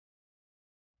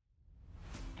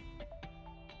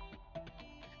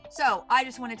So I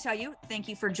just want to tell you, thank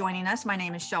you for joining us. My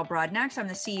name is Shel Broadnax. I'm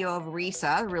the CEO of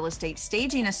RESA, Real Estate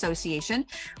Staging Association.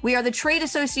 We are the trade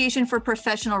association for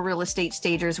professional real estate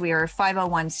stagers. We are a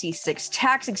 501c6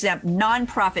 tax-exempt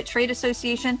nonprofit trade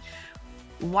association.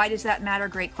 Why does that matter?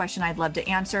 Great question. I'd love to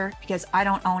answer because I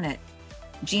don't own it.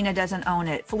 Gina doesn't own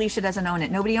it. Felicia doesn't own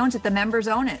it. Nobody owns it. The members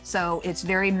own it. So it's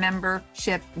very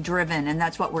membership driven. And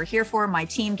that's what we're here for. My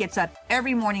team gets up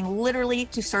every morning, literally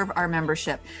to serve our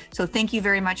membership. So thank you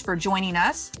very much for joining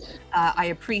us. I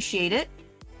appreciate it.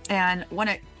 And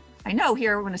I know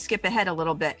here, we're going to skip ahead a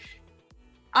little bit.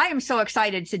 I am so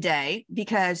excited today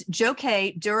because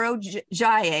Joké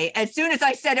Durojaiye, as soon as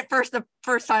I said it the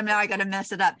first time, now I got to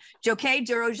mess it up. Joké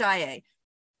Durojaiye,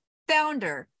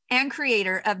 founder and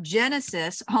creator of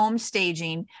Genesis Home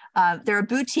Staging. They're a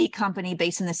boutique company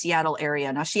based in the Seattle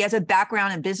area. Now, she has a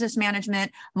background in business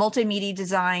management, multimedia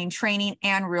design, training,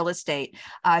 and real estate.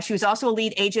 She was also a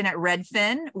lead agent at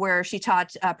Redfin, where she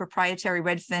taught proprietary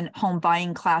Redfin home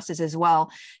buying classes as well.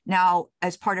 Now,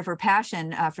 as part of her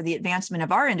passion for the advancement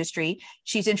of our industry,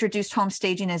 she's introduced home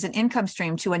staging as an income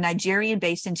stream to a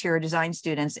Nigerian-based interior design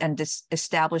students and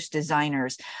established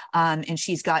designers. And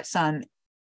she's got some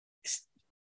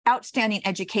outstanding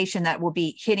education that will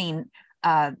be hitting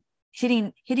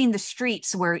the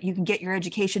streets where you can get your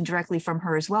education directly from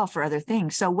her as well for other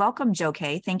things. So welcome,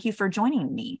 Joké. Thank you for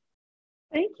joining me.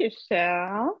 Thank you,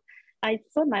 Shel.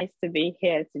 It's so nice to be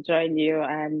here to join you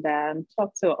and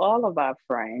talk to all of our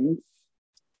friends.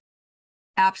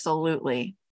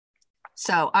 Absolutely.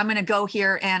 So I'm going to go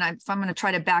here, and I'm going to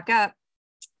try to back up.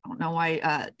 I don't know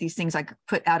why these things I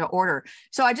put out of order.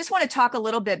 So I just want to talk a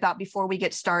little bit about before we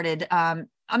get started.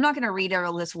 I'm not going to read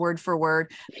all this word for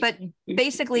word, but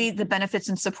basically the benefits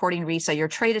in supporting RESA, your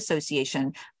trade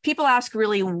association. People ask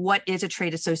really, what is a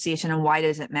trade association and why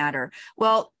does it matter?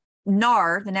 Well,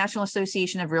 NAR, the National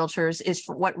Association of Realtors, is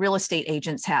for what real estate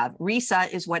agents have.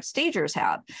 RESA is what stagers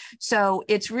have. So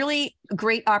it's really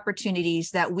great opportunities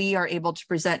that we are able to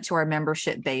present to our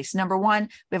membership base. Number one,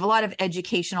 we have a lot of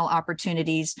educational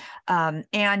opportunities. And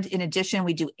in addition,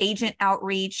 we do agent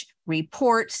outreach,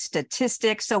 reports,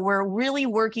 statistics. So we're really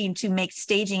working to make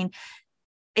staging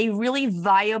a really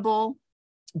viable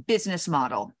business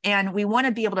model. And we want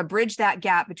to be able to bridge that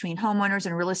gap between homeowners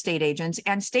and real estate agents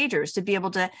and stagers to be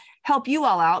able to help you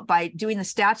all out by doing the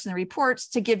stats and the reports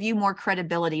to give you more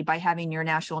credibility by having your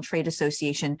national trade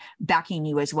association backing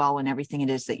you as well in everything it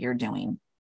is that you're doing.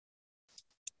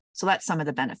 So that's some of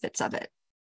the benefits of it.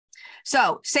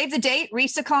 So save the date,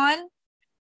 RESACon.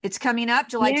 It's coming up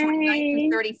July 29th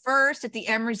through 31st at the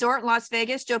M Resort in Las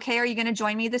Vegas. Joké, are you going to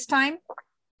join me this time?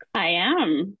 I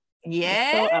am.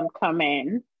 Yeah. So I'm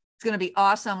coming. It's going to be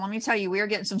awesome. Let me tell you, we are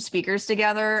getting some speakers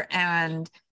together, and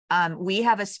we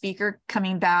have a speaker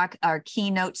coming back, our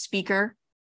keynote speaker.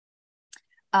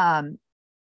 Third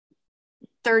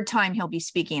time he'll be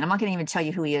speaking. I'm not going to even tell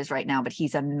you who he is right now, but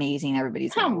he's amazing.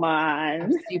 Everybody's on.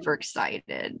 I'm super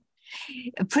excited.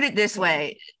 Put it this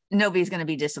way, nobody's going to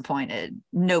be disappointed.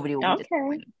 Nobody will be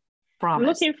disappointed.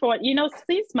 Promise. Looking forward.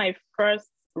 Since my first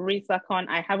RESACon,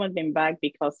 I haven't been back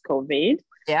because COVID.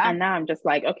 Yeah. And now I'm just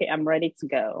like, okay, I'm ready to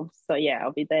go. So yeah,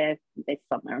 I'll be there this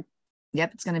summer.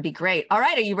 Yep, it's going to be great. All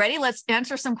right, are you ready? Let's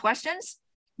answer some questions.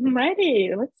 I'm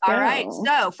ready. Let's go. All right.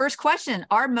 So first question,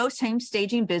 are most home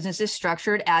staging businesses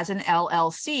structured as an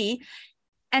LLC?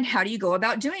 And how do you go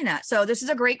about doing that? So this is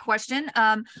a great question.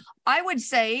 I would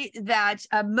say that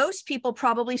most people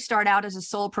probably start out as a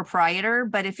sole proprietor,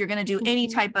 but if you're going to do any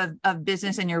type of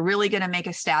business and you're really going to make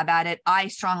a stab at it, I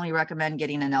strongly recommend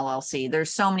getting an LLC.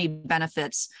 There's so many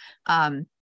benefits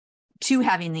to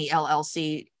having the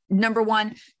LLC. Number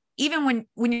one, even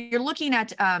when you're looking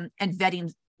at and vetting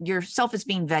yourself as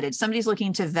being vetted, somebody's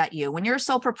looking to vet you. When you're a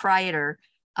sole proprietor,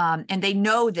 and they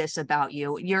know this about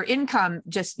you, your income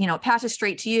just, passes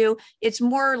straight to you. It's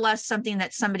more or less something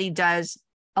that somebody does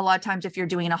a lot of times if you're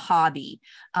doing a hobby.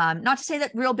 Not to say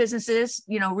that real businesses,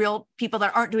 real people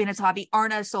that aren't doing it as a hobby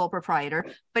aren't a sole proprietor,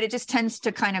 but it just tends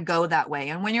to kind of go that way.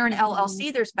 And when you're an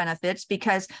LLC, there's benefits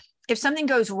because if something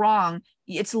goes wrong,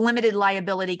 it's limited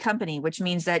liability company, which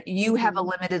means that you have a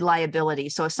limited liability.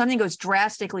 So if something goes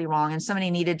drastically wrong and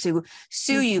somebody needed to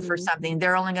sue you for something,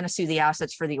 they're only going to sue the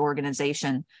assets for the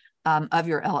organization of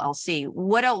your LLC.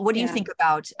 What else? What do you think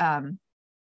about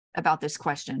this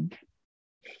question?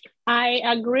 I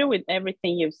agree with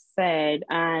everything you've said,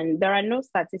 and there are no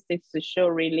statistics to show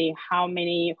really how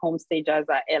many home stagers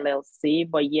are LLC,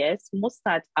 but yes, most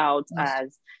start out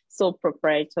as sole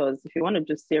proprietors. If you want to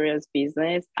do serious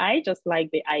business, I just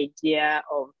like the idea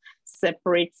of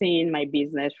separating my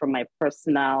business from my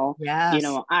personal, Yes.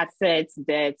 assets,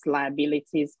 debts,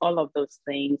 liabilities, all of those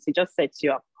things. It just sets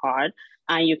you apart.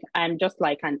 And I'm just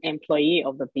like an employee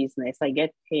of the business. I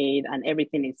get paid and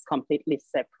everything is completely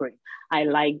separate. I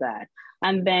like that.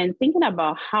 And then thinking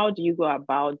about how do you go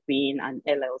about being an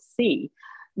LLC?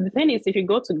 The thing is, if you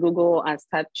go to Google and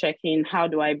start checking, how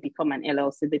do I become an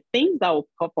LLC? The things that will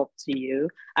pop up to you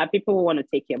are people who want to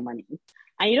take your money.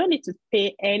 And you don't need to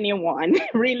pay anyone,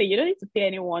 really, you don't need to pay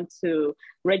anyone to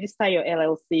register your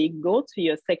LLC. Go to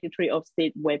your Secretary of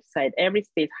State website. Every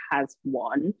state has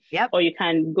one. Yep. Or you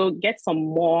can go get some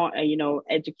more,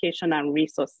 education and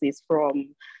resources from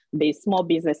the Small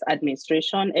Business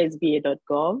Administration,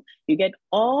 sba.gov. You get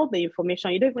all the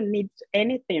information. You don't even need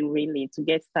anything really to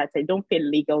get started. Don't pay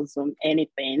LegalZoom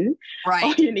anything. Right.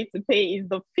 All you need to pay is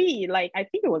the fee. Like, I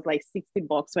think it was like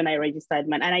 $60 when I registered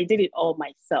mine, and I did it all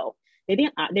myself. They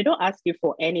don't ask you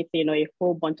for anything or a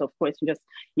whole bunch of questions, just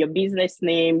your business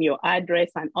name, your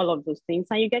address, and all of those things,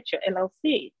 and you get your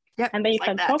LLC. Yep, and then you like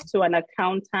can that. talk to an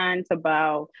accountant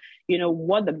about,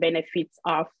 what the benefits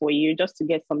are for you, just to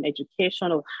get some education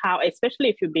of how, especially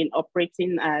if you've been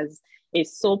operating as a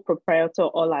sole proprietor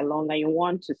all along and you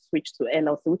want to switch to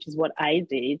LLC, which is what I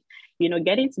did,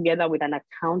 getting together with an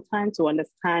accountant to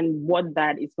understand what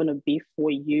that is going to be for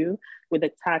you with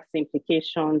the tax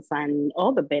implications and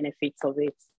all the benefits of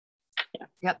it. Yeah.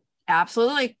 Yep,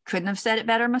 absolutely. Couldn't have said it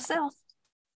better myself.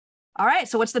 All right.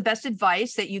 So what's the best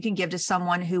advice that you can give to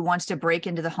someone who wants to break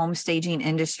into the home staging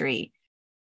industry?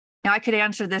 Now, I could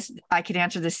answer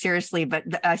this seriously, but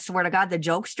I swear to God, the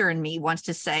jokester in me wants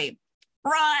to say,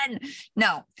 run.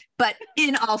 No, but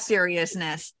in all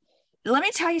seriousness, let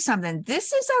me tell you something.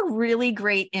 This is a really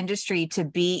great industry to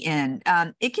be in.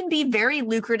 It can be very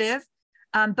lucrative,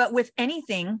 but with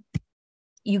anything,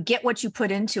 you get what you put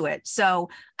into it. So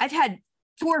I've had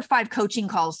 4 or 5 coaching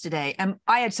calls today, and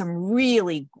I had some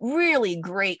really, really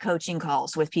great coaching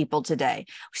calls with people today.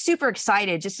 Super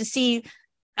excited just to see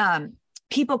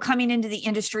people coming into the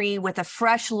industry with a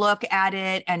fresh look at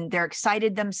it, and they're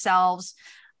excited themselves.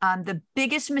 The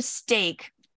biggest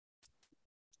mistake,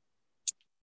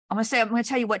 I'm going to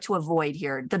tell you what to avoid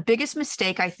here. The biggest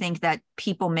mistake I think that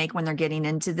people make when they're getting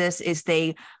into this is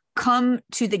they come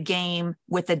to the game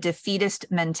with a defeatist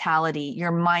mentality.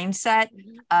 Your mindset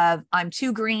of, I'm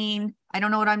too green, I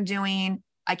don't know what I'm doing,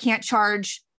 I can't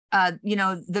charge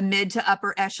the mid to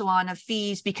upper echelon of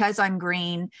fees because I'm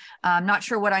green. I'm not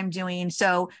sure what I'm doing.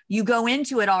 So you go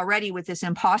into it already with this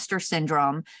imposter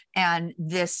syndrome and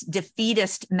this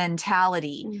defeatist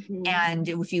mentality. Mm-hmm. And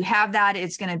if you have that,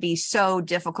 it's going to be so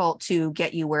difficult to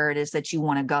get you where it is that you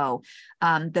want to go.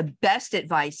 The best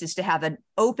advice is to have an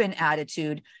open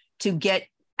attitude, to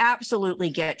absolutely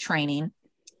get training,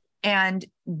 and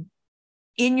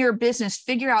in your business,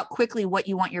 figure out quickly what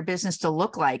you want your business to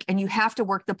look like. And you have to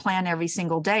work the plan every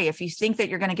single day. If you think that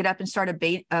you're going to get up and start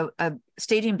a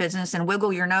staging business and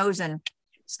wiggle your nose and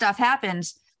stuff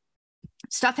happens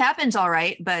all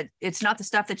right, but it's not the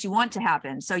stuff that you want to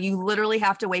happen. So you literally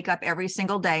have to wake up every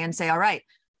single day and say, all right,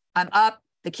 I'm up,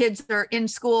 the kids are in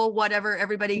school, whatever,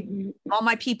 everybody, all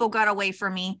my people got away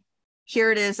from me.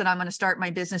 Here it is, and I'm going to start my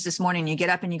business this morning. You get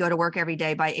up and you go to work every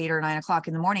day by 8 or 9 o'clock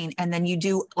in the morning, and then you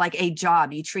do like a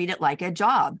job. You treat it like a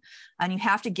job, and you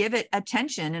have to give it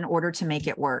attention in order to make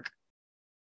it work.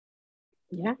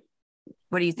 Yeah.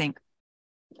 What do you think?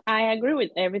 I agree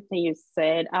with everything you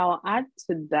said. I'll add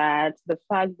to that the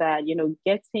fact that,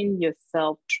 getting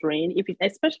yourself trained,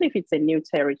 especially if it's a new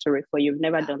territory for you, you've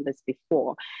never done this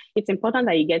before, it's important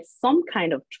that you get some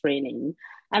kind of training.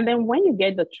 And then when you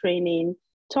get the training,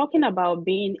 talking about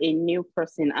being a new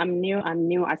person, I'm new,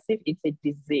 as if it's a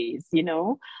disease,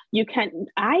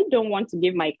 I don't want to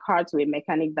give my car to a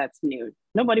mechanic that's new.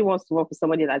 Nobody wants to work with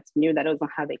somebody that's new, that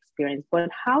doesn't have experience. But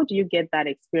how do you get that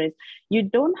experience? You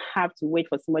don't have to wait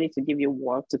for somebody to give you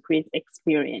work to create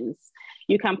experience.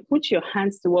 You can put your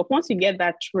hands to work. Once you get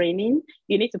that training,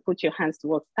 you need to put your hands to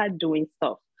work, start doing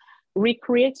stuff.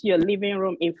 Recreate your living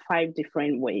room in 5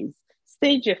 different ways.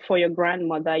 Stage it for your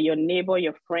grandmother, your neighbor,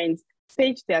 your friends.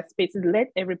 Stage their spaces, let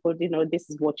everybody know this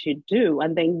is what you do,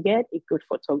 and then get a good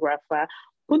photographer,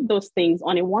 put those things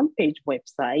on a 1-page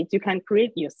website. You can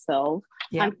create yourself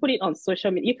and put it on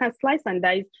social media. You can slice and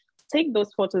dice, take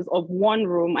those photos of one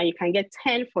room, and you can get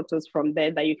 10 photos from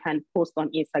there that you can post on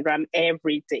Instagram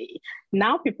every day.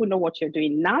 Now people know what you're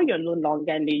doing. Now you're no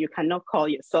longer new. You cannot call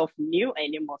yourself new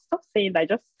anymore. Stop saying that.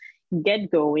 Just get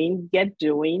going, get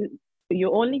doing.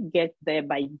 You only get there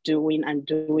by doing and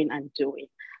doing and doing.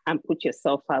 And put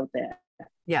yourself out there.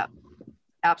 Yeah,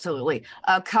 absolutely.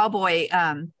 Cowboy,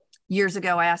 years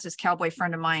ago, I asked this cowboy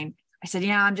friend of mine, I said,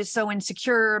 yeah, I'm just so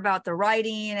insecure about the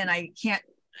writing and I can't,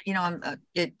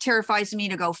 it terrifies me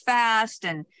to go fast.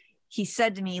 And he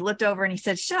said to me, he looked over and he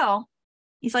said, Shell,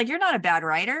 he's like, you're not a bad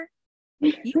writer.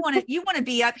 You want to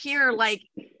be up here like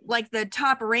the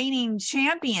top reigning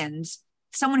champions,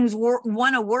 someone who's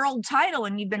won a world title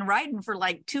and you've been riding for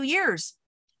like 2 years.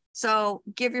 So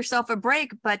give yourself a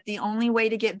break. But the only way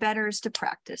to get better is to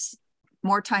practice.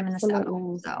 More time in the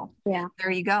saddle. So yeah, there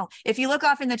you go. If you look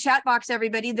off in the chat box,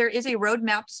 everybody, there is a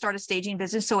roadmap to start a staging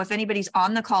business. So if anybody's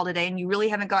on the call today and you really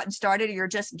haven't gotten started or you're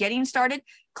just getting started,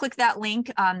 click that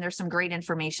link. There's some great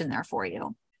information there for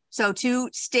you. So to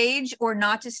stage or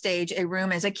not to stage a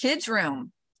room as a kid's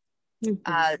room.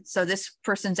 So this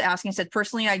person's asking, said,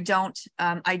 personally, I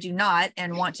do not,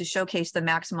 and want to showcase the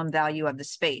maximum value of the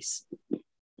space.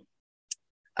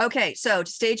 Okay, so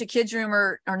to stage a kid's room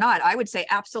or not, I would say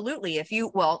absolutely.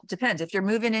 Well, depends. If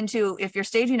you're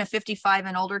staging a 55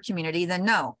 and older community, then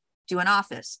no, do an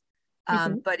office.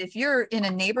 But if you're in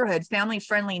a neighborhood,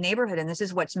 family-friendly neighborhood, and this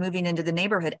is what's moving into the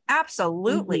neighborhood,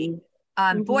 absolutely.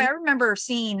 Boy, I remember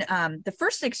seeing the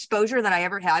first exposure that I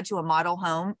ever had to a model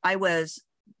home. I was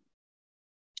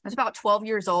about 12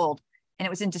 years old, and it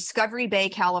was in Discovery Bay,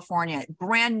 California,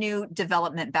 brand new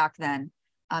development back then.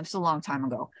 It's a long time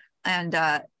ago. And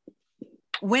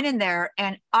went in there,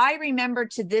 and I remember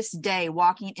to this day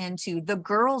walking into the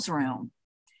girls' room,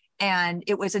 and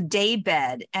it was a day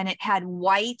bed, and it had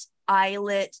white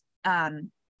eyelet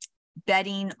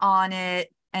bedding on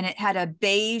it, and it had a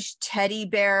beige teddy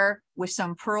bear with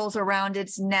some pearls around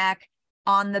its neck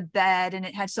on the bed, and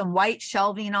it had some white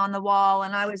shelving on the wall.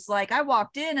 And I was like, I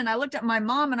walked in and I looked at my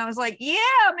mom and I was like, yeah,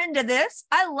 I'm into this.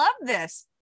 I love this.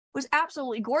 It was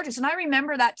absolutely gorgeous. And I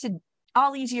remember that to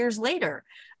all these years later.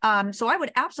 So I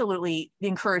would absolutely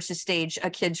encourage to stage a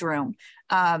kid's room.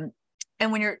 And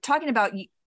when you're talking about,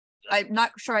 I'm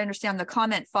not sure I understand the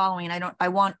comment following. I do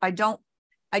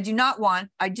not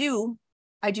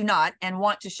and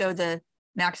want to show the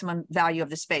maximum value of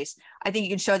the space. I think you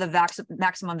can show the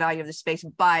maximum value of the space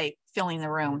by filling the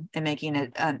room and making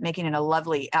it a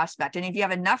lovely aspect. And if you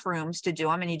have enough rooms to do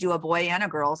them and you do a boy and a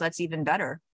girls, that's even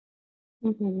better.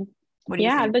 What do you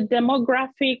think? The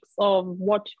demographics of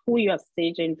who you're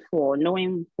staging for,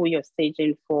 knowing who you're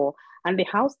staging for. And the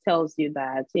house tells you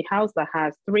that the house that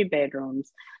has 3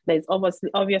 bedrooms, there's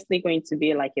obviously going to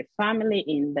be like a family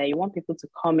in there. You want people to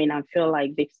come in and feel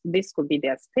like this could be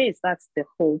their space. That's the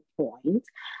whole point.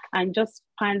 And just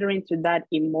pandering to that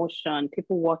emotion,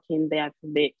 people walk in there,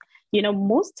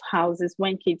 most houses,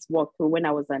 when kids walk through, when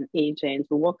I was an agent,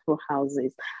 we walk through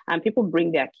houses and people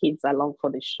bring their kids along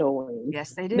for the showing.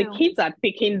 Yes, they do. The kids are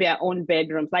picking their own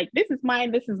bedrooms. Like, this is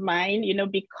mine,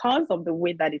 because of the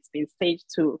way that it's been staged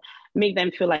to make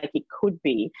them feel like it could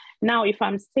be. Now, if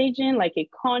I'm staging like a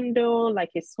condo,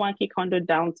 like a swanky condo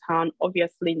downtown,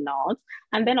 obviously not.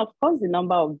 And then, of course, the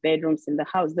number of bedrooms in the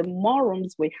house, the more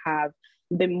rooms we have,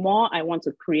 the more I want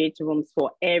to create rooms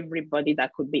for everybody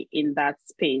that could be in that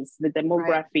space. The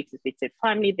demographics, right. If it's a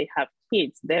family, they have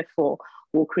kids, therefore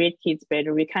we'll create kids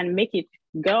bedroom. We can make it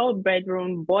girl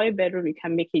bedroom, boy bedroom, we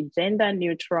can make it gender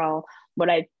neutral. But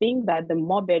I think that the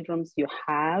more bedrooms you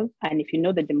have, and if you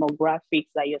know the demographics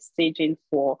that you're staging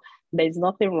for, there's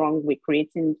nothing wrong with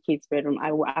creating kids bedroom.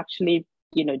 I will actually,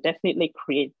 definitely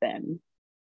create them.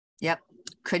 Yep.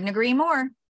 Couldn't agree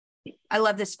more. I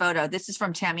love this photo. This is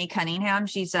from Tammy Cunningham.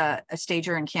 She's a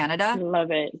stager in Canada. Love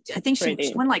it. I think she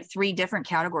won like 3 different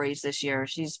categories this year.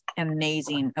 She's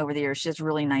amazing over the years. She does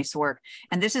really nice work.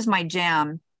 And this is my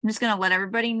jam. I'm just going to let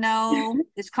everybody know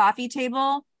this coffee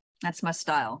table. That's my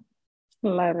style.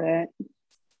 Love it.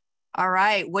 All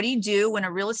right. What do you do when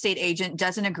a real estate agent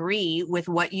doesn't agree with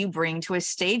what you bring to a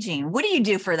staging? What do you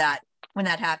do for that when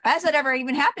that happens? Has that ever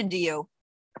even happened to you?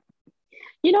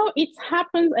 It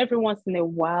happens every once in a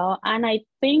while. And I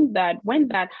think that when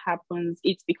that happens,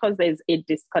 it's because there's a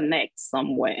disconnect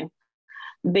somewhere.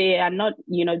 They are not,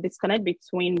 disconnect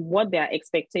between what their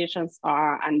expectations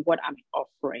are and what I'm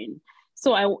offering.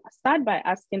 So I start by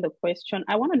asking the question,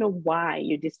 I want to know why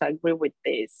you disagree with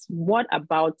this. What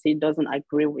about it doesn't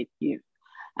agree with you?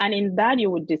 And in that,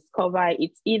 you would discover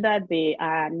it's either they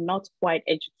are not quite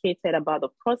educated about the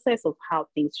process of how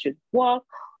things should work,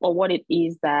 or what it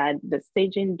is that the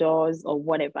staging does, or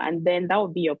whatever. And then that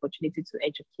would be your opportunity to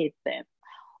educate them.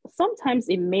 Sometimes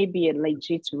it may be a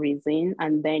legit reason,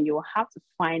 and then you'll have to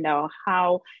find out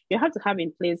how you have to have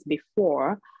in place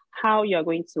before how you're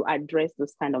going to address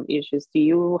those kind of issues. Do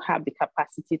you have the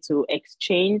capacity to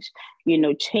exchange,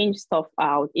 change stuff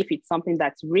out if it's something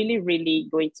that's really, really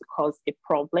going to cause a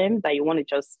problem that you want to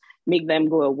just make them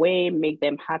go away, make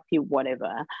them happy,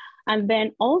 whatever. And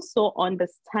then also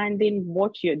understanding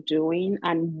what you're doing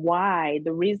and why,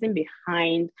 the reason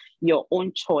behind your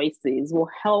own choices will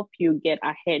help you get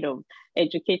ahead of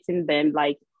educating them.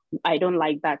 Like, I don't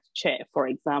like that chair, for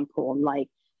example. Like,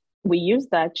 we use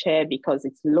that chair because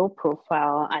it's low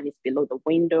profile and it's below the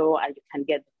window and you can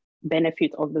get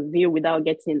benefit of the view without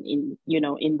getting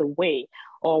in the way.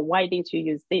 Or why didn't you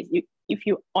use this? If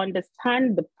you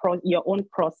understand your own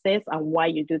process and why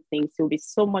you do things, it'll be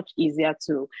so much easier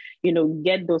to,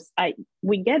 get those.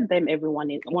 We get them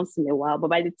once in a while, but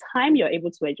by the time you're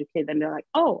able to educate them, they're like,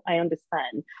 oh, I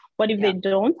understand. But if they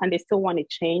don't and they still want to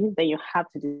change, then you have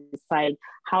to decide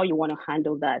how you want to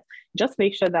handle that. Just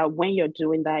make sure that when you're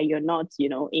doing that, you're not,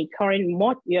 incurring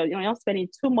more, you're not spending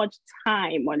too much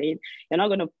time on it. You're not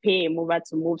going to pay a mover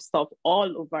to move stuff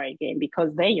all over again, because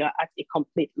then you're at a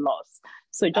complete loss.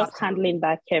 So just handling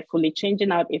that carefully,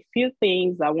 changing out a few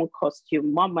things that won't cost you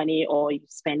more money or you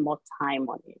spend more time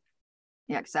on it.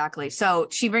 Yeah, exactly. So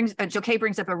Joké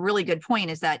brings up a really good point,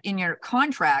 is that in your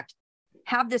contract,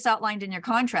 have this outlined in your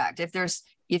contract.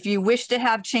 If you wish to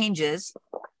have changes,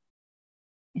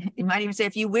 you might even say,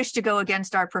 if you wish to go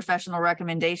against our professional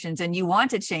recommendations and you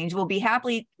want to change, we'll be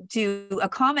happy to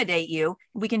accommodate you.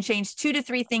 We can change 2 to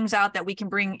 3 things out that we can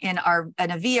bring in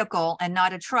a vehicle and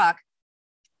not a truck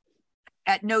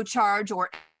at no charge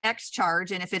or X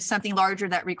charge. And if it's something larger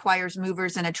that requires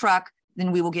movers and a truck,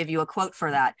 then we will give you a quote for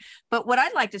that. But what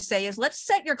I'd like to say is, let's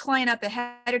set your client up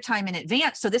ahead of time in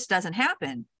advance so this doesn't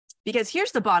happen. Because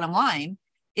here's the bottom line,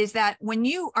 is that when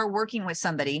you are working with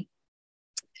somebody,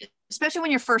 especially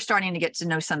when you're first starting to get to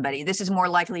know somebody, this is more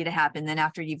likely to happen than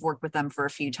after you've worked with them for a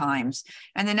few times.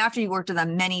 And then after you've worked with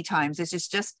them many times, this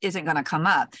just isn't going to come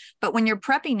up. But when you're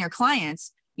prepping your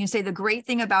clients, you say the great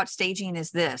thing about staging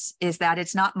is that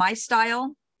it's not my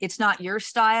style. It's not your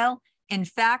style. In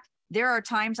fact, there are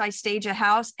times I stage a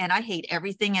house and I hate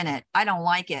everything in it. I don't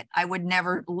like it. I would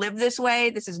never live this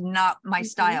way. This is not my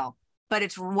style, but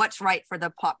it's what's right for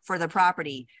the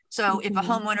property. So if a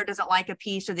homeowner doesn't like a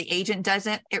piece or the agent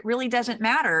doesn't, it really doesn't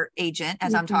matter, agent,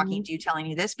 as I'm talking to you, telling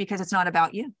you this, because it's not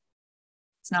about you.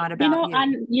 It's not about you.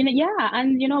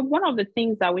 And one of the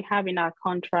things that we have in our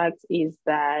contracts is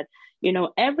that,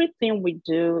 everything we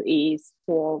do is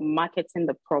for marketing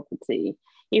the property.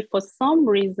 If for some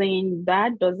reason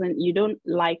you don't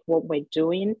like what we're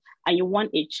doing and you want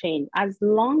a change, as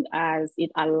long as it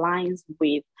aligns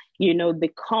with,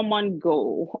 the common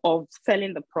goal of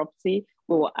selling the property,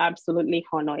 we will absolutely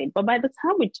honor it. But by the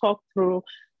time we talk through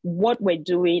what we're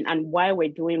doing and why we're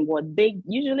doing what, they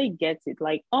usually get it,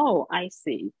 like, oh, I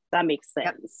see, that makes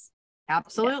sense. Yep.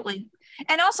 Absolutely. Yeah.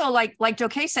 And also, like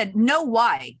Joké said, know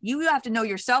why. You have to know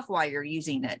yourself why you're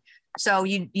using it. So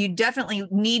you definitely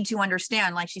need to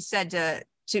understand, like she said, to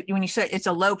when you said it's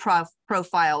a low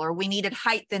profile, or we needed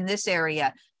height in this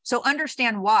area. So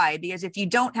understand why, because if you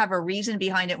don't have a reason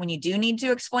behind it when you do need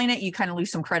to explain it, you kind of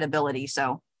lose some credibility.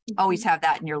 So always have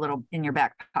that in your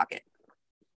back pocket.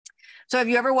 So have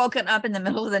you ever woken up in the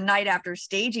middle of the night after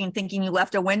staging thinking you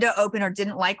left a window open or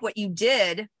didn't like what you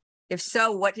did? If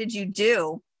so, what did you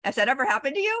do? Has that ever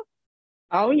happened to you?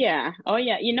 Oh yeah.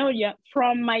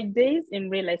 From my days in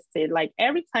real estate, like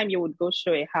every time you would go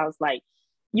show a house, like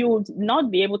you would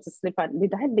not be able to sleep at,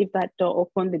 did I leave that door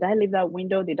open? Did I leave that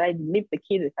window? Did I leave the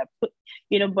key? Did I put,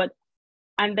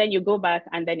 and then you go back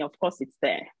and then of course it's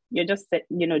there. You're just,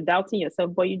 doubting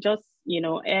yourself, but you just,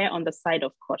 err on the side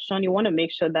of caution. You want to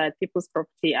make sure that people's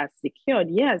property are secured.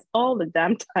 Yes, all the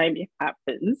damn time it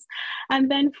happens.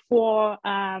 And then for,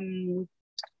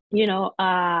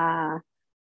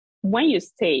 when you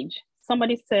stage,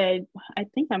 somebody said, I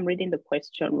think I'm reading the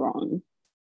question wrong.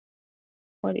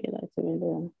 What do you like to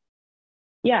do?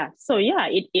 Yeah, so yeah,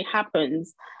 it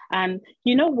happens. And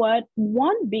you know what?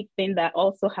 One big thing that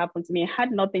also happened to me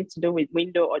had nothing to do with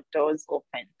window or doors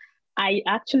open. I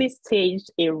actually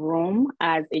staged a room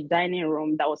as a dining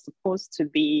room that was supposed to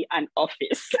be an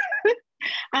office.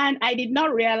 And I did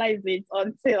not realize it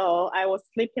until I was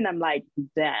sleeping. I'm like,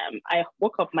 damn, I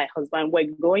woke up my husband. We're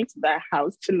going to that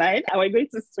house tonight and we're going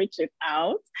to switch it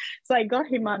out. So I got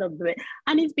him out of the,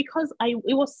 and it's because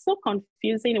it was so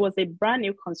confusing. It was a brand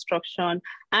new construction.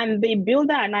 And the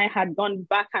builder and I had gone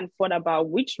back and forth about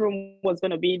which room was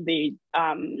going to be the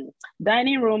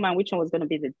dining room and which one was going to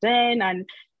be the den. And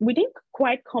we didn't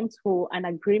quite come to an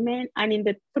agreement. And in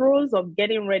the throes of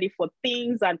getting ready for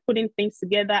things and putting things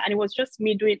together, and it was just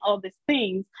me doing all these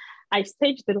things, I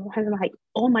staged the room and I'm like,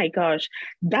 oh my gosh,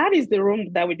 that is the room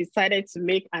that we decided to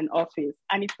make an office.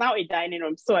 And it's now a dining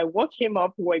room. So I woke him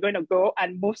up, we're going to go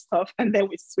and move stuff. And then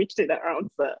we switched it around.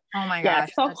 So oh my yeah,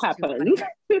 gosh, stuff happens.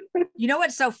 You know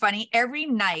what's so funny? Every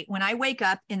night when I wake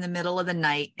up in the middle of the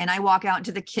night and I walk out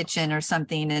into the kitchen or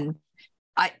something, and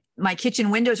my kitchen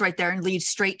window's right there and leads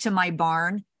straight to my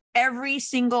barn. Every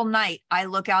single night I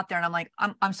look out there and I'm like,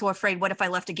 I'm so afraid. What if I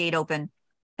left a gate open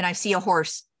and I see a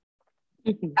horse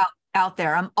out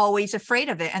there? I'm always afraid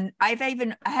of it. And I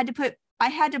had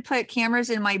to put cameras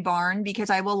in my barn because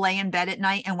I will lay in bed at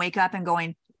night and wake up and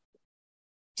going,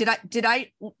 did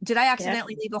I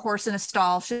accidentally leave a horse in a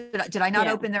stall? Did I not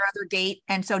open their other gate?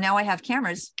 And so now I have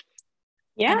cameras.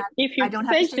 Yeah. If you've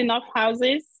staged enough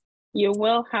houses, you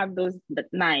will have those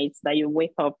nights that you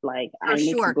wake up like, I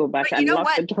need to go back and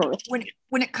lock the door.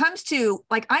 When it comes to,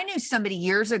 like, I knew somebody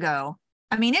years ago,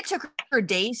 I mean, it took her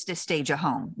days to stage a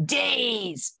home.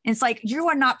 Days. And it's like, you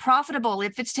are not profitable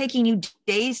if it's taking you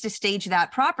days to stage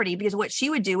that property, because what she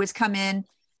would do is come in,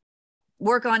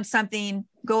 work on something,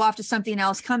 go off to something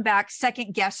else, come back,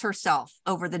 second guess herself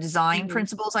over the design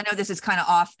principles. I know this is kind of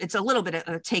off. It's a little bit of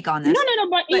a take on this. No,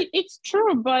 but it's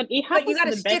true. But it happens. But you got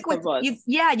to stick with you.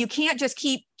 Yeah, you can't just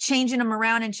keep changing them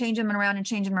around and changing them around and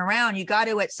changing them around. You got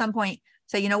to at some point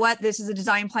say, you know what, this is a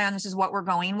design plan. This is what we're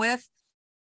going with,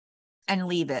 and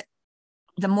leave it.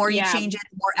 The more you change it,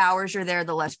 the more hours you're there,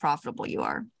 the less profitable you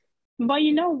are. But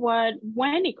you know what?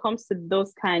 When it comes to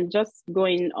those kind, just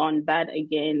going on that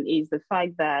again, is the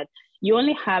fact that you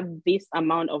only have this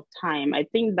amount of time. I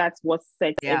think that's what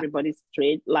sets everybody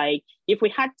straight. Like, if we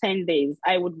had 10 days,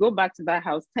 I would go back to that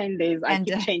house 10 days and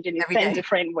keep changing it 10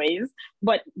 different ways.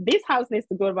 But this house needs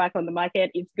to go back on the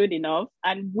market. It's good enough.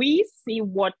 And we see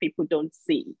what people don't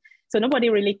see. So nobody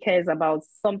really cares about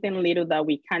something little that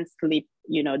we can't sleep,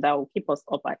 that will keep us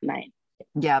up at night.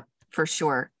 Yeah, for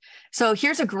sure. So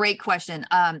here's a great question.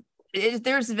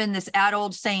 There's been this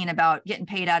old saying about getting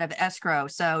paid out of escrow.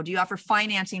 So do you offer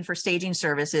financing for staging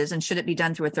services, and should it be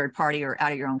done through a third party or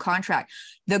out of your own contract?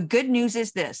 The good news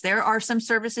is this: there are some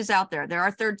services out there. There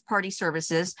are third party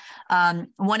services.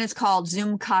 One is called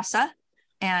Zoom Casa.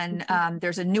 And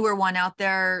there's a newer one out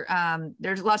there.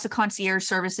 There's lots of concierge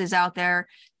services out there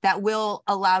that will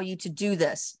allow you to do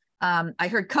this. I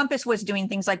heard Compass was doing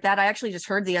things like that. I actually just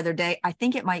heard the other day,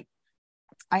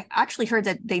 I actually heard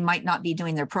that they might not be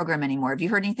doing their program anymore. Have you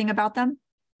heard anything about them?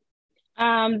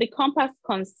 The Compass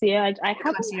Concierge, I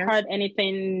haven't heard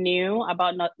anything new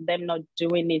about them not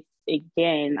doing it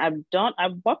again.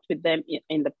 I've worked with them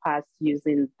in the past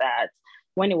using that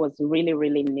when it was really,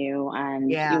 really new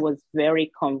and it was very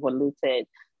convoluted.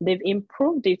 They've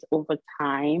improved it over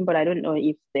time, but I don't know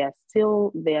if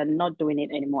they are not doing it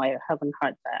anymore. I haven't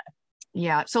heard that.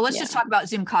 Yeah. So let's just talk about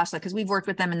Zoom Casa, because we've worked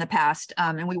with them in the past,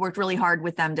 and we worked really hard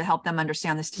with them to help them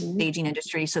understand the staging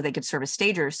industry so they could service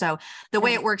stagers. So the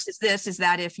way it works is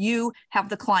that if you have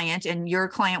the client and your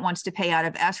client wants to pay out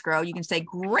of escrow, you can say,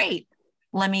 great,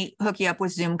 let me hook you up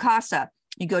with Zoom Casa.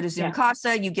 You go to Zoom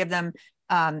Casa, you give them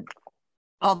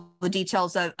all the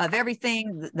details of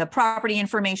everything, the property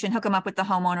information, hook them up with the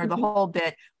homeowner, the whole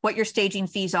bit, what your staging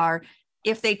fees are.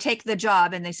 If they take the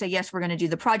job and they say, yes, we're going to do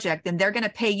the project, then they're going to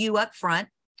pay you up front.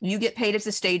 You get paid as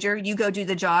a stager. You go do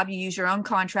the job. You use your own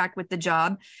contract with the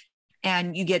job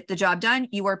and you get the job done.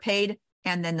 You are paid.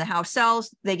 And then the house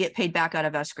sells, they get paid back out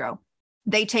of escrow.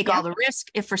 They take all the risk.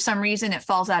 If for some reason it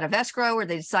falls out of escrow or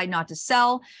they decide not to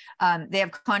sell, they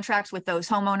have contracts with those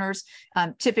homeowners.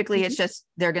 Typically, it's just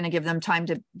they're going to give them time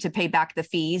to pay back the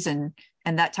fees and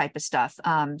that type of stuff.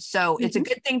 So it's a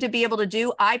good thing to be able to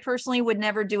do. I personally would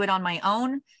never do it on my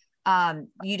own.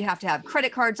 You'd have to have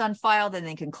credit cards on file, then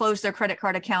they can close their credit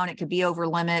card account. It could be over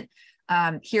limit.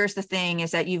 Here's the thing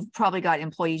is that you've probably got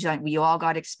employees, we all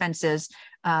got expenses.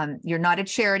 You're not a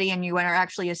charity and you are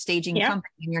actually a staging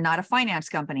company and you're not a finance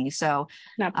company. So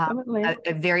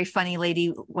a very funny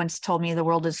lady once told me the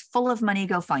world is full of money,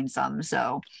 go find some.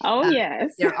 So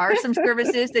yes, there are some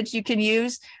services that you can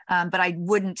use, but I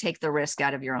wouldn't take the risk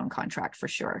out of your own contract for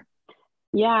sure.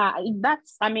 Yeah,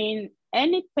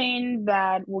 anything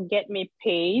that will get me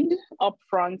paid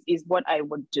upfront is what I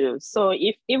would do. So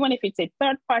even if it's a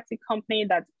third party company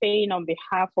that's paying on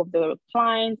behalf of the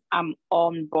client, I'm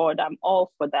on board. I'm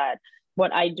all for that.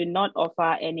 But I do not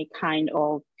offer any kind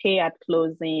of pay at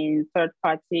closing, third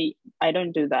party. I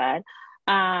don't do that.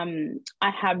 I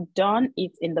have done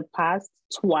it in the past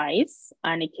twice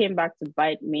and it came back to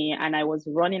bite me and I was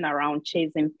running around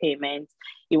chasing payments.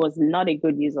 It was not a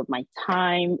good use of my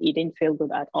time. It didn't feel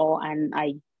good at all. And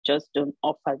I just don't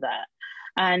offer that.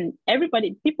 And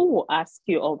people will ask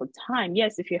you all the time,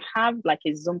 yes, if you have like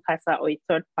a Zoom casa or a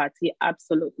third party,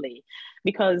 absolutely.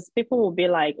 Because people will be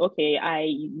like, okay,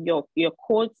 your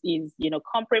quote is,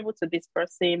 comparable to this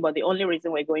person, but the only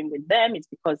reason we're going with them is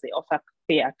because they offer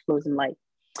pay at closing. Like,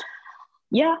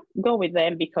 yeah, go with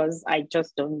them because I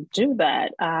just don't do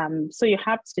that. So you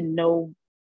have to know,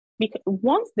 because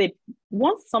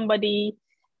once somebody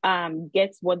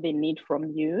gets what they need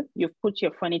from you, you've put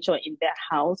your furniture in their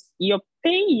house, your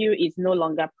paying you is no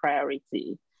longer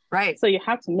priority. Right. So you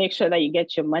have to make sure that you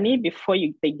get your money before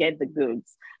they get the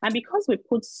goods. And because we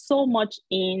put so much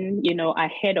in,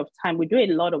 ahead of time, we do a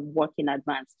lot of work in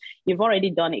advance. You've already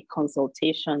done a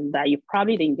consultation that you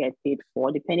probably didn't get paid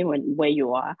for, depending on where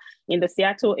you are. In the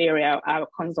Seattle area, our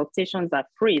consultations are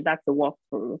free. That's the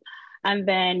walkthrough. And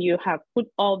then you have put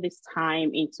all this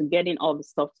time into getting all the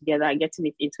stuff together and getting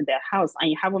it into their house, and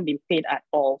you haven't been paid at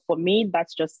all. For me,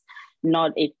 that's just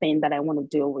not a thing that I want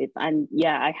to deal with. And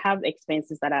yeah, I have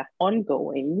expenses that are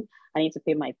ongoing. I need to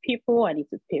pay my people. I need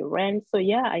to pay rent. So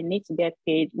yeah, I need to get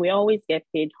paid. We always get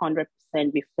paid 100%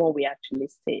 before we actually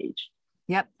stage.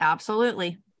 Yep,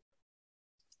 absolutely.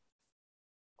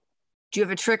 Do you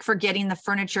have a trick for getting the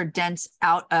furniture dents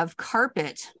out of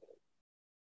carpet?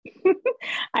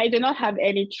 I do not have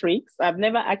any tricks. I've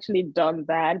never actually done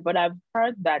that, but I've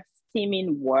heard that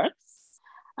steaming works.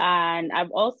 And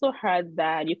I've also heard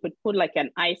that you could put like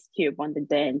an ice cube on the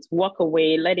dent, walk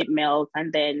away, let it melt,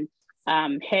 and then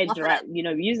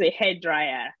use a hair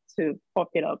dryer to pop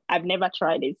it up. I've never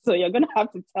tried it, so you're gonna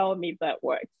have to tell me if that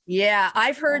works. Yeah,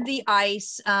 I've heard the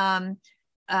ice.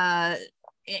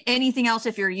 Anything else,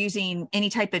 if you're using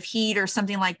any type of heat or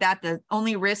something like that, the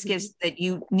only risk is that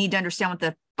you need to understand what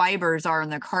the fibers are in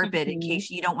the carpet in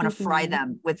case you don't want to fry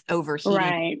them with overheating.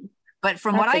 Right. But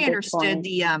from what I understood,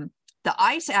 the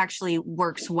ice actually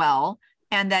works well,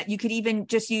 and that you could even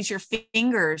just use your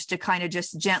fingers to kind of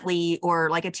just gently, or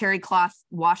like a terry cloth,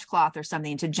 washcloth or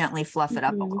something, to gently fluff it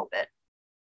up a little bit.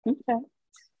 Okay.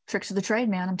 Tricks of the trade,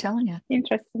 man. I'm telling you.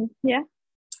 Interesting. Yeah.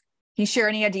 Can you share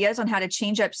any ideas on how to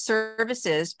change up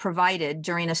services provided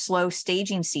during a slow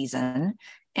staging season?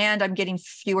 And I'm getting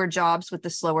fewer jobs with the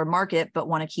slower market, but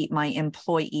want to keep my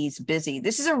employees busy.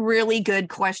 This is a really good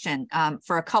question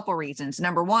for a couple reasons.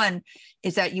 Number one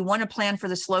is that you want to plan for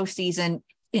the slow season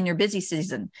in your busy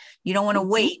season. You don't want to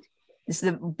wait. This is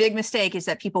the big mistake, is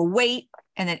that people wait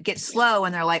and it gets slow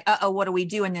and they're like, uh-oh, what do we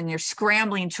do? And then you're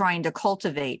scrambling, trying to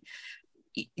cultivate.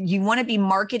 You want to be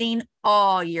marketing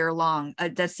all year long.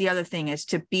 That's the other thing, is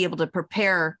to be able to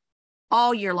prepare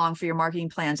all year long for your marketing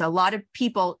plans. A lot of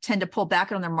people tend to pull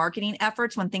back on their marketing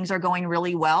efforts when things are going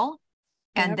really well.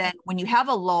 And then when you have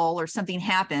a lull or something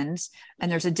happens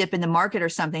and there's a dip in the market or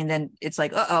something, then it's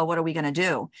like, uh-oh, what are we going to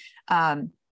do?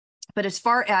 But as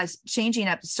far as changing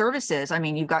up services, I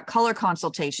mean, you've got color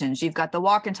consultations, you've got the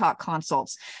walk and talk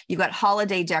consults, you've got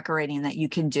holiday decorating that you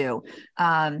can do.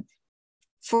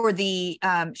 For the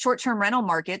short-term rental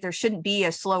market, there shouldn't be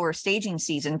a slower staging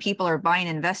season. People are buying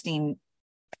and investing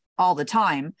all the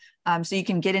time. So you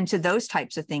can get into those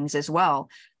types of things as well.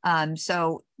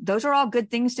 So those are all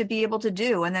good things to be able to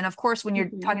do. And then of course, when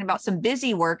you're talking about some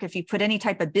busy work, if you put any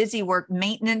type of busy work,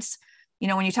 maintenance,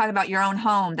 when you talk about your own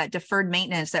home, that deferred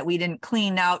maintenance, that we didn't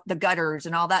clean out the gutters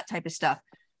and all that type of stuff,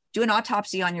 do an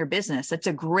autopsy on your business. That's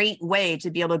a great way to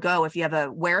be able to go. If you have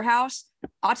a warehouse,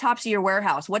 autopsy your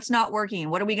warehouse. What's not working?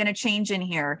 What are we going to change in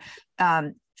here?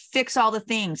 Fix all the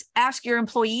things. Ask your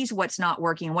employees what's not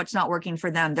working for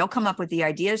them. They'll come up with the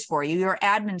ideas for you. Your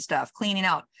admin stuff, cleaning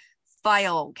out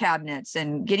file cabinets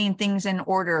and getting things in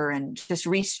order and just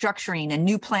restructuring and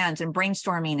new plans and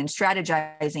brainstorming and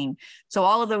strategizing. So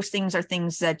all of those things are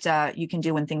things that you can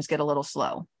do when things get a little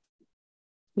slow.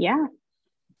 Yeah.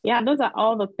 Yeah, those are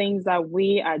all the things that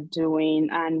we are doing.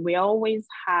 And we always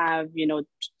have,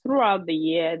 throughout the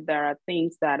year, there are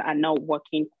things that are not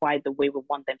working quite the way we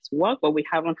want them to work, but we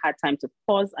haven't had time to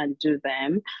pause and do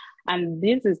them. And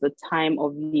this is the time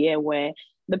of year where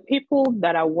the people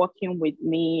that are working with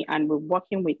me and we're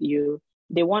working with you,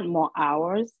 they want more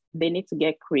hours. They need to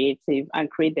get creative and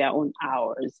create their own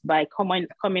hours by coming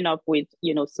up with,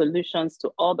 solutions to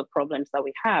all the problems that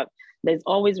we have. There's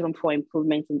always room for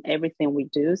improvement in everything we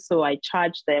do. So I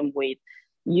charge them with,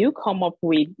 you come up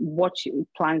with what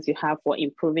plans you have for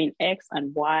improving X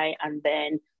and Y, and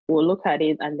then we'll look at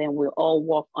it and then we'll all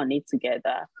work on it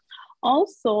together.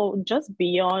 Also, just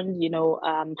beyond,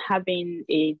 having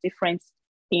a different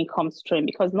income stream,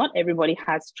 because not everybody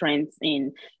has strengths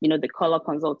in, the color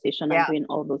consultation and doing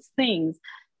all those things.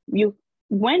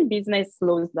 when business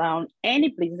slows down, any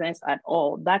business at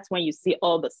all, that's when you see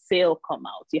all the sale come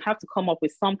out. You have to come up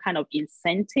with some kind of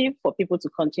incentive for people to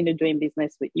continue doing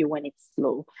business with you when it's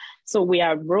slow. So we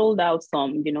have rolled out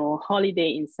some,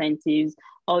 holiday incentives,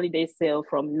 holiday sale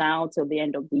from now till the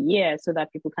end of the year so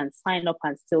that people can sign up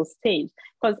and still stage,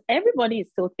 because everybody is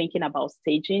still thinking about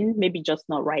staging, maybe just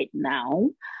not right now.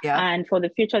 Yeah. And for the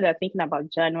future, they're thinking about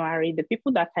January. The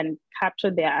people that can capture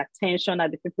their attention are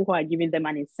the people who are giving them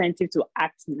an incentive to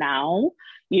act now,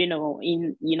 in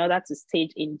order to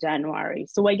stage in January.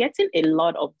 So we're getting a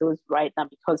lot of those right now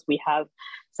because we have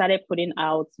started putting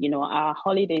out, our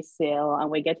holiday sale, and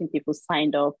we're getting people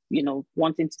signed up,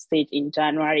 wanting to stage in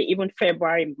January, even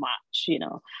February, March,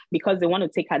 because they want to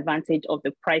take advantage of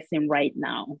the pricing right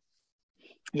now.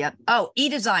 Yep. Oh,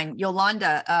 e-design.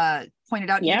 Yolanda pointed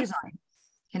out Yep. e-design.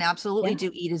 Can absolutely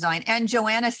do e-design. And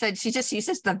Joanna said she just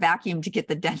uses the vacuum to get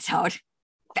the dents out.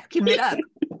 Vacuum it up.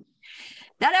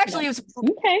 That actually is, that's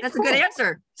cool. A good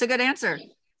answer. It's a good answer.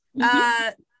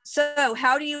 So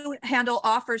how do you handle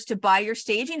offers to buy your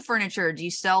staging furniture? Do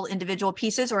you sell individual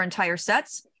pieces or entire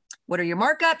sets? What are your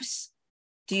markups?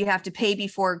 Do you have to pay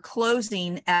before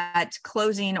closing, at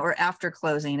closing, or after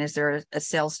closing? Is there a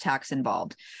sales tax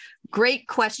involved? Great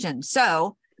question.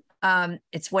 So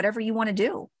it's whatever you want to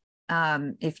do.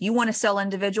 If you want to sell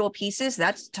individual pieces,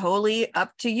 that's totally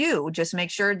up to you. Just make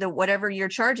sure that whatever you're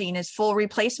charging is full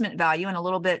replacement value and a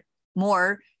little bit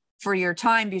more for your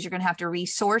time, because you're going to have to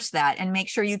resource that, and make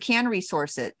sure you can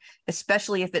resource it,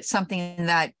 especially if it's something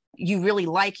that you really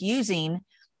like using.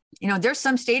 There's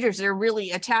some stagers that are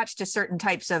really attached to certain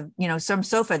types of, some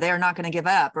sofa they're not going to give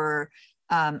up, or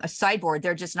a sideboard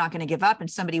they're just not going to give up,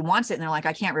 and somebody wants it and they're like,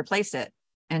 I can't replace it,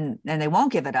 and they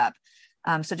won't give it up.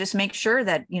 So just make sure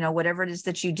that, whatever it is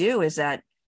that you do is that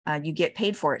you get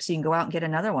paid for it so you can go out and get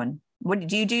another one.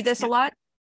 Do you do this a lot?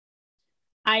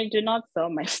 I do not sell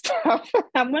my stuff.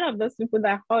 I'm one of those people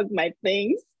that hug my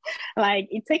things. Like,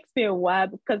 it takes me a while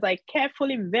because I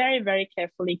very, very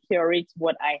carefully curate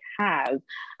what I have.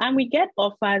 And we get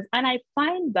offers. And I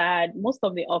find that most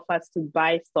of the offers to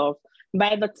buy stuff,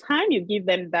 by the time you give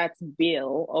them that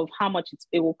bill of how much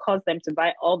it will cost them to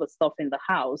buy all the stuff in the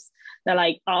house, they're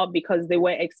like, oh, because they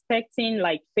were expecting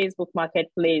like Facebook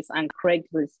Marketplace and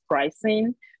Craigslist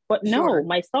pricing. But no, sure,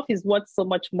 my stuff is worth so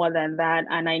much more than that.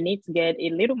 And I need to get a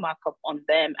little markup on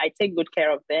them. I take good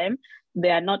care of them. They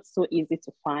are not so easy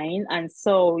to find. And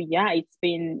so, yeah,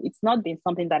 it's not been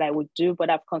something that I would do, but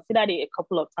I've considered it a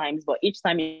couple of times. But each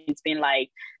time it's been like,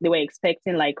 they were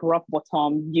expecting like rock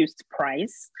bottom used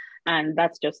price. And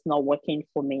that's just not working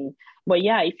for me. But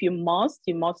yeah, if you must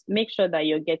make sure that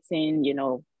you're getting,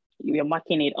 you're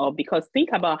marking it up, because think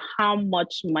about how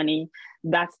much money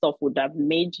that stuff would have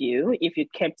made you if you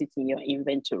kept it in your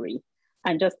inventory.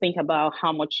 And just think about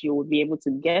how much you would be able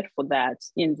to get for that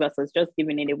versus just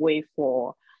giving it away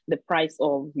for the price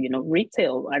of,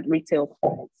 retail at retail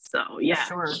price. So yeah.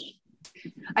 Sure.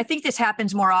 I think this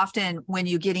happens more often when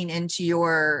you're getting into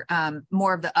your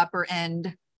more of the upper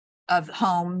end of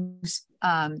homes,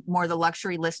 more the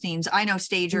luxury listings. I know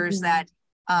stagers that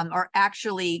are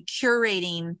actually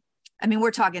curating. I mean,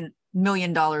 we're talking $1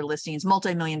 million listings,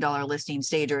 multi-million-dollar listing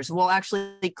stagers will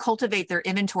actually cultivate their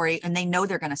inventory, and they know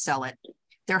they're going to sell it.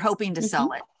 They're hoping to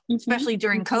sell it, especially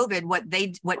during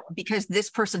COVID. Because this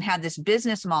person had this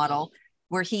business model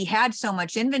where he had so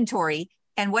much inventory,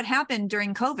 and what happened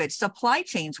during COVID? Supply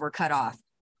chains were cut off.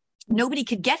 Nobody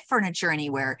could get furniture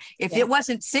anywhere. If it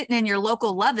wasn't sitting in your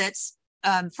local Lovett's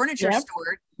furniture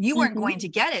store, you weren't going to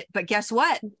get it. But guess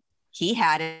what? He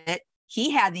had it.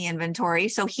 He had the inventory.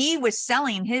 So he was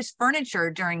selling his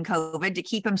furniture during COVID to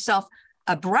keep himself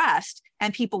abreast,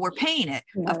 and people were paying it.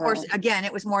 Of course, again,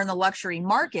 it was more in the luxury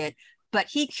market, but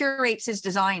he curates his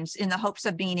designs in the hopes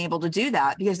of being able to do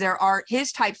that, because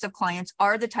his types of clients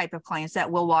are the type of clients that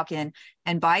will walk in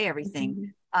and buy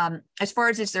everything. As far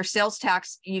as is there sales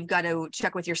tax, you've got to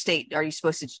check with your state. Are you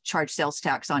supposed to charge sales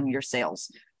tax on your sales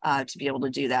to be able to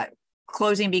do that?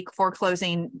 Closing, before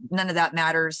closing, none of that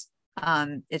matters.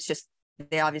 It's just,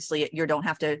 you don't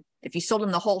have to, if you sold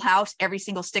them the whole house, every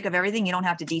single stick of everything, you don't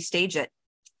have to destage it.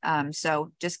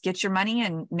 So just get your money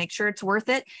and make sure it's worth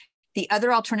it. The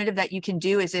other alternative that you can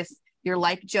do is, if you're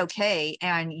like Joké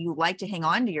and you like to hang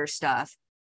on to your stuff,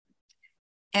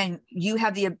 and you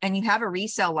have a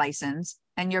resale license,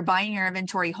 and you're buying your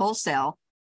inventory wholesale,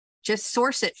 just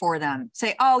source it for them.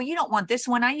 Say, oh, you don't want this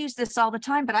one. I use this all the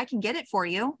time, but I can get it for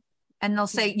you. And they'll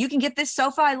say, you can get this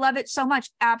sofa. I love it so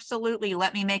much. Absolutely.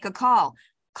 Let me make a call.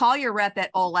 Call your rep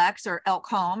at Olex or Elk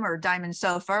Home or Diamond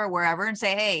Sofa or wherever and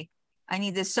say, hey, I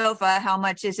need this sofa. How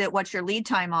much is it? What's your lead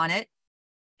time on it?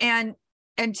 And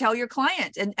and tell your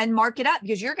client and mark it up,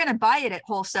 because you're going to buy it at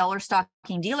wholesale or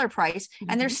stocking dealer price.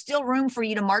 And there's still room for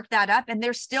you to mark that up, and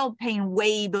they're still paying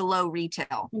way below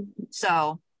retail.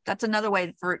 So that's another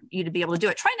way for you to be able to do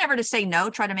it. Try never to say no,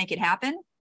 try to make it happen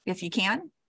if you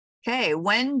can. Okay.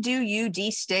 When do you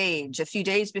destage? A few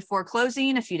days before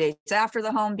closing, a few days after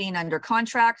the home being under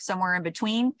contract, somewhere in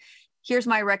between. Here's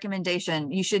my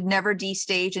recommendation. You should never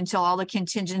destage until all the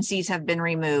contingencies have been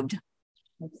removed.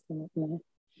 Absolutely.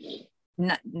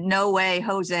 No way,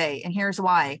 Jose. And here's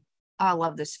why. I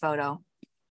love this photo.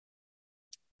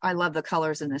 I love the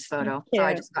colors in this photo.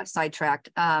 Sorry, I just got sidetracked.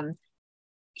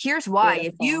 Here's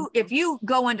why. If you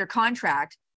go under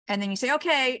contract and then you say,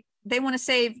 okay, they want to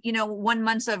save, 1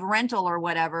 month of rental or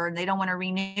whatever, and they don't want to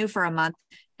renew for a month,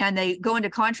 and they go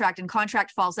into contract and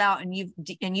contract falls out, and you've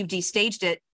destaged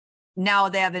it. Now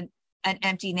they have an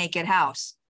empty, naked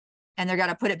house, and they're going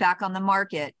to put it back on the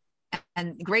market.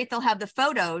 And great, they'll have the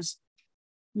photos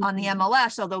on the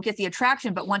MLS, so they'll get the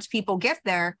attraction. But once people get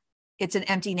there, it's an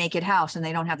empty, naked house, and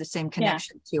they don't have the same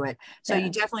connection to it. So you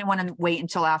definitely want to wait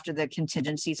until after the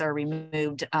contingencies are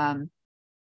removed.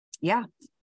 Yeah,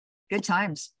 good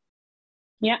times.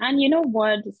 Yeah. And you know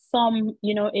what?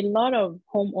 A lot of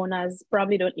homeowners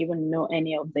probably don't even know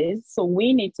any of this. So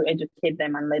we need to educate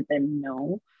them and let them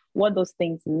know what those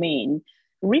things mean.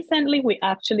 Recently, we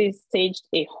actually staged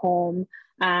a home,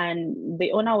 and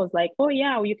the owner was like, oh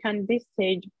yeah, you can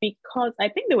destage, because I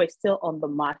think they were still on the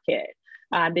market.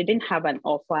 They didn't have an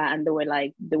offer, and they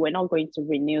were not going to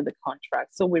renew the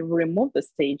contract. So we removed the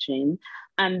staging,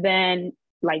 and then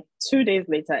like 2 days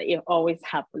later, it always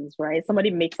happens, right? Somebody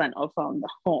makes an offer on the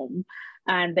home,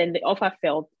 and then the offer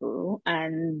fell through,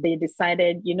 and they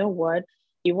decided, you know what?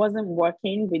 It wasn't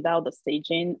working without the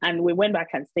staging, and we went back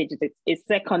and staged it a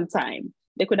second time.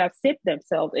 They could have saved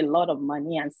themselves a lot of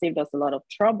money and saved us a lot of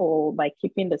trouble by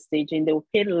keeping the staging. They will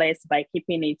pay less by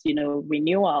keeping it,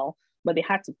 renewal, but they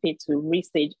had to pay to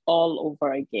restage all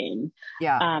over again.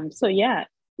 Yeah. So yeah,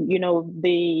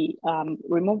 they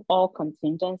remove all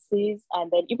contingencies, and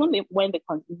then even when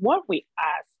what we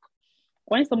ask,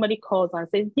 when somebody calls and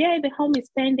says, yeah, the home is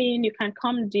pending, you can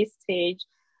come this stage.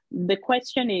 The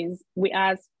question is, we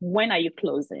ask, when are you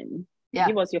closing? Yeah.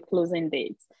 Give us your closing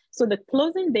date. So the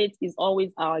closing date is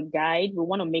always our guide. We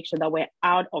want to make sure that we're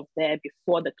out of there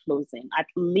before the closing, at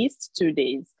least 2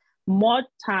 days. More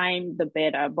time, the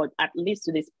better, but at least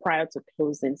 2 days prior to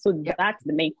closing. So that's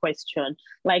the main question.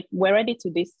 Like, we're ready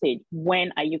to this stage.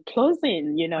 When are you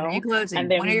closing? When are you closing? And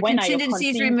then when are your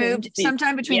contingencies removed?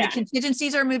 Sometime between the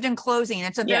contingencies are moved and closing.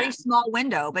 It's a very small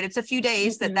window, but it's a few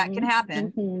days that can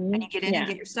happen. And you get in and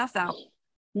get your stuff out.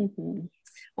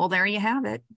 Well, there you have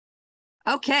it.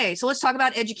 Okay, so let's talk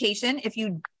about education. If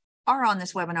you are on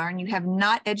this webinar and you have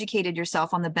not educated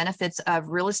yourself on the benefits of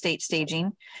real estate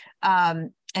staging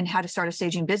and how to start a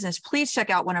staging business, please check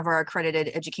out one of our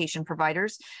accredited education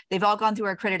providers. They've all gone through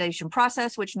our accreditation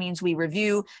process, which means we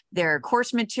review their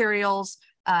course materials,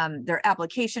 their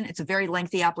application. It's a very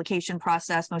lengthy application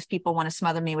process. Most people want to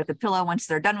smother me with a pillow once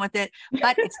they're done with it,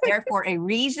 but it's there for a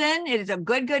reason. It is a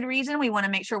good reason. We want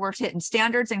to make sure we're hitting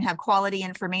standards and have quality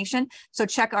information. So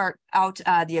check out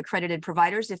the accredited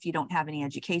providers if you don't have any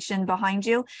education behind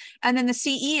you. And then the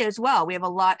CE as well. We have a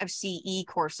lot of CE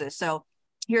courses. So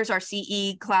here's our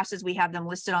CE classes. We have them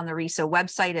listed on the RISA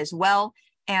website as well.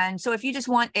 And so if you just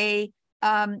want a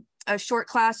short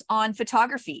class on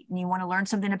photography and you want to learn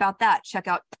something about that, check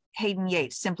out Hayden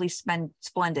Yates, Simply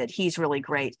Splendid. He's really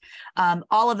great.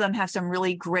 All of them have some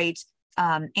really great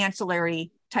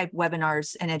ancillary type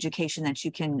webinars and education that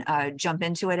you can jump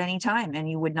into at any time, and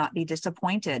you would not be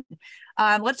disappointed.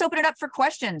 Let's open it up for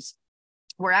questions.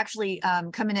 We're actually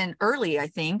coming in early, I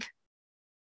think.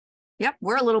 Yep,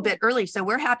 we're a little bit early, so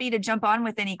we're happy to jump on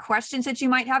with any questions that you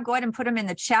might have. Go ahead and put them in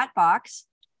the chat box.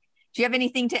 Do you have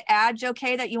anything to add,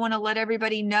 Joké, that you want to let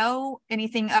everybody know?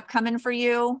 Anything upcoming for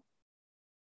you?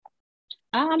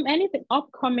 Anything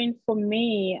upcoming for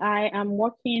me? I am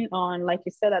working on, like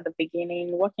you said at the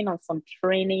beginning, working on some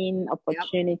training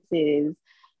opportunities.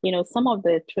 Some of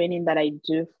the training that I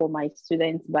do for my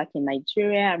students back in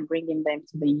Nigeria, I'm bringing them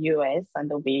to the US, and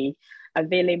they'll be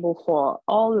available for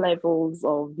all levels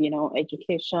of,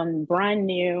 education, brand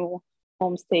new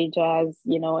home stagers,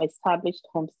 established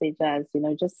home stagers,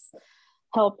 just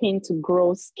helping to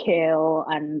grow scale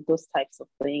and those types of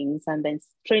things, and then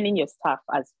training your staff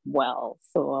as well.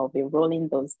 So I'll be rolling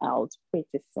those out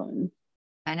pretty soon.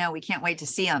 I know, we can't wait to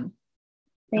see them.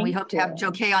 And we hope to have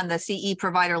Joké on the CE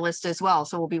provider list as well.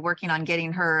 So we'll be working on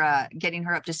getting her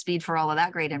up to speed for all of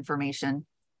that great information.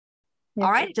 All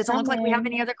right, it doesn't look like we have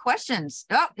any other questions.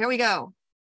 Oh, here we go.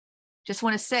 Just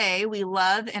want to say we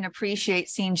love and appreciate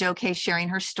seeing Joké sharing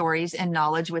her stories and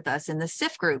knowledge with us in the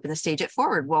SIF group and the Stage It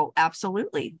Forward. Well,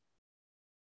 absolutely.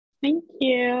 Thank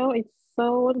you. It's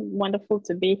so wonderful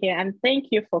to be here. And thank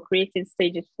you for creating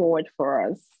Stage It Forward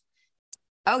for us.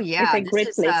 Oh, yeah. It's a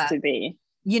great place to be.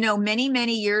 You know, many,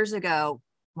 many years ago,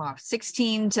 well,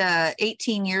 16 to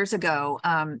 18 years ago,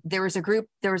 there was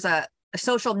a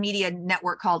social media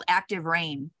network called Active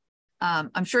Rain.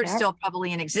 I'm sure it's still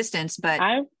probably in existence, but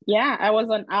I was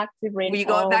on Active Rain. Were you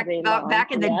going back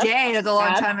in the day? It was a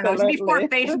long time ago. It was before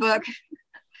Facebook.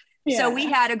 So we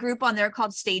had a group on there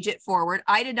called Stage It Forward.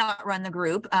 I did not run the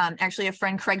group. Actually, a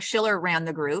friend, Craig Schiller, ran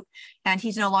the group, and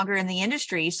he's no longer in the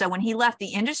industry. So when he left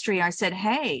the industry, I said,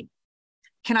 hey,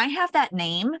 can I have that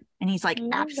name? And he's like,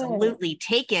 absolutely,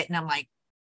 take it. And I'm like,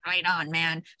 right on,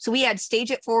 man. So we had Stage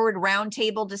It Forward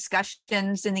roundtable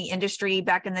discussions in the industry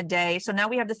back in the day. So now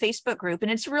we have the Facebook group,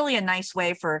 and it's really a nice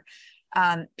way for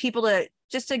people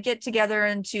to get together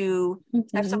and to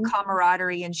have some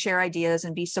camaraderie and share ideas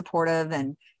and be supportive.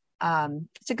 And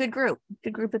it's a good group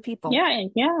of people. Yeah.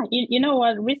 You know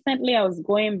what? Recently, I was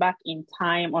going back in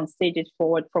time on Stage It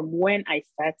Forward from when I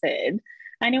started.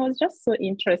 And it was just so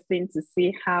interesting to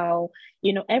see how,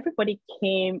 you know, everybody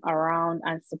came around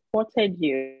and supported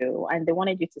you and they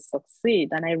wanted you to succeed.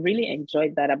 And I really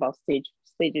enjoyed that about Stage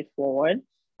It Forward.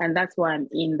 And that's why I'm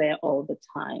in there all the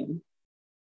time.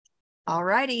 All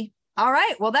righty. All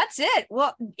right. Well, that's it.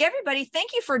 Well, everybody,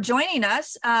 thank you for joining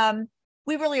us.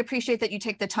 We really appreciate that you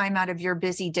take the time out of your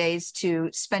busy days to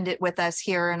spend it with us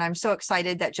here. And I'm so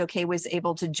excited that Joké was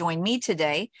able to join me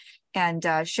today and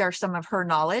share some of her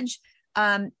knowledge.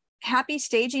 Happy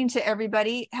staging to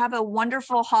everybody. Have a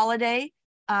wonderful holiday.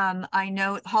 I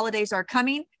know holidays are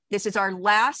coming. This is our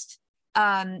last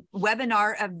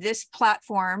webinar of this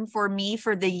platform for me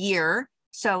for the year.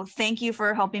 So thank you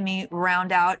for helping me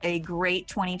round out a great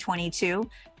 2022,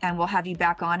 and we'll have you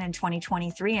back on in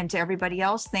 2023. And to everybody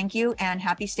else, thank you and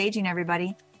happy staging,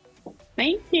 everybody.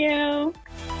 Thank you.